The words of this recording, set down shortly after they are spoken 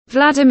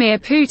Vladimir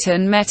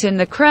Putin met in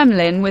the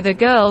Kremlin with a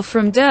girl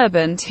from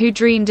Derbent who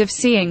dreamed of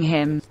seeing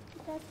him.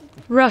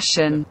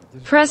 Russian.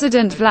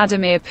 President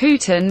Vladimir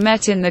Putin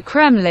met in the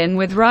Kremlin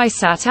with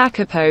Raisat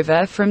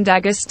Akipova from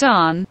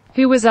Dagestan,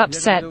 who was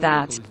upset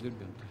that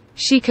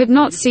she could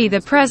not see the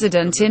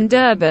president in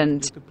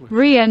Derbent.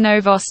 RIA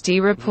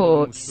Novosti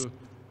reports.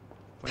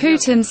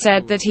 Putin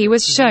said that he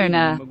was shown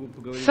a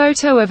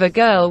photo of a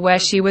girl where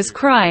she was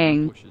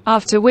crying,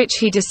 after which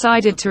he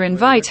decided to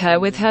invite her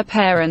with her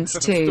parents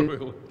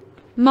to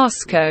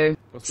Moscow.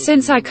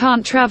 Since I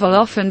can't travel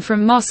often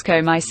from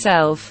Moscow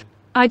myself,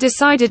 I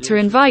decided to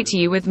invite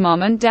you with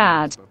mom and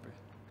dad.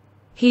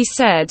 He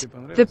said.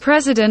 The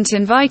president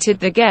invited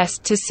the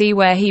guest to see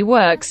where he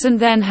works and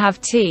then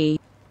have tea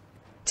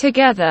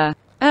together.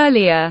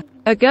 Earlier,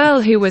 a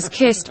girl who was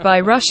kissed by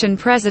Russian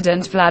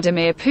President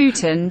Vladimir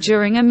Putin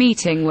during a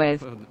meeting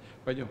with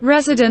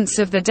residents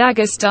of the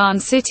Dagestan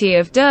city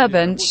of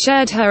Derbent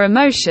shared her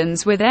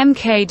emotions with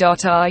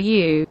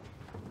mk.ru.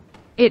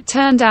 It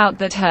turned out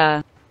that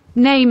her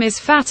name is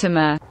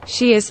Fatima.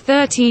 She is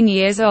 13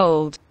 years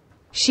old.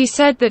 She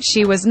said that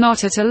she was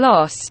not at a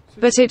loss,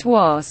 but it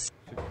was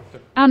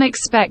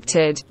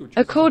unexpected.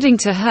 According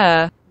to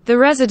her, the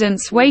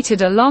residents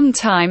waited a long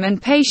time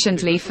and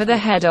patiently for the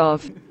head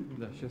of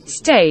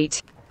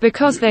state,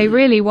 because they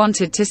really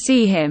wanted to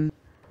see him.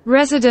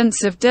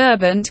 Residents of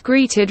Derbent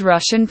greeted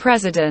Russian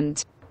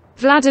President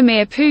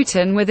Vladimir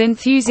Putin with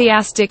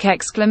enthusiastic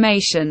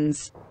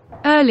exclamations.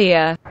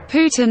 Earlier,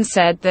 Putin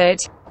said that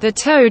the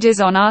toad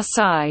is on our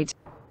side.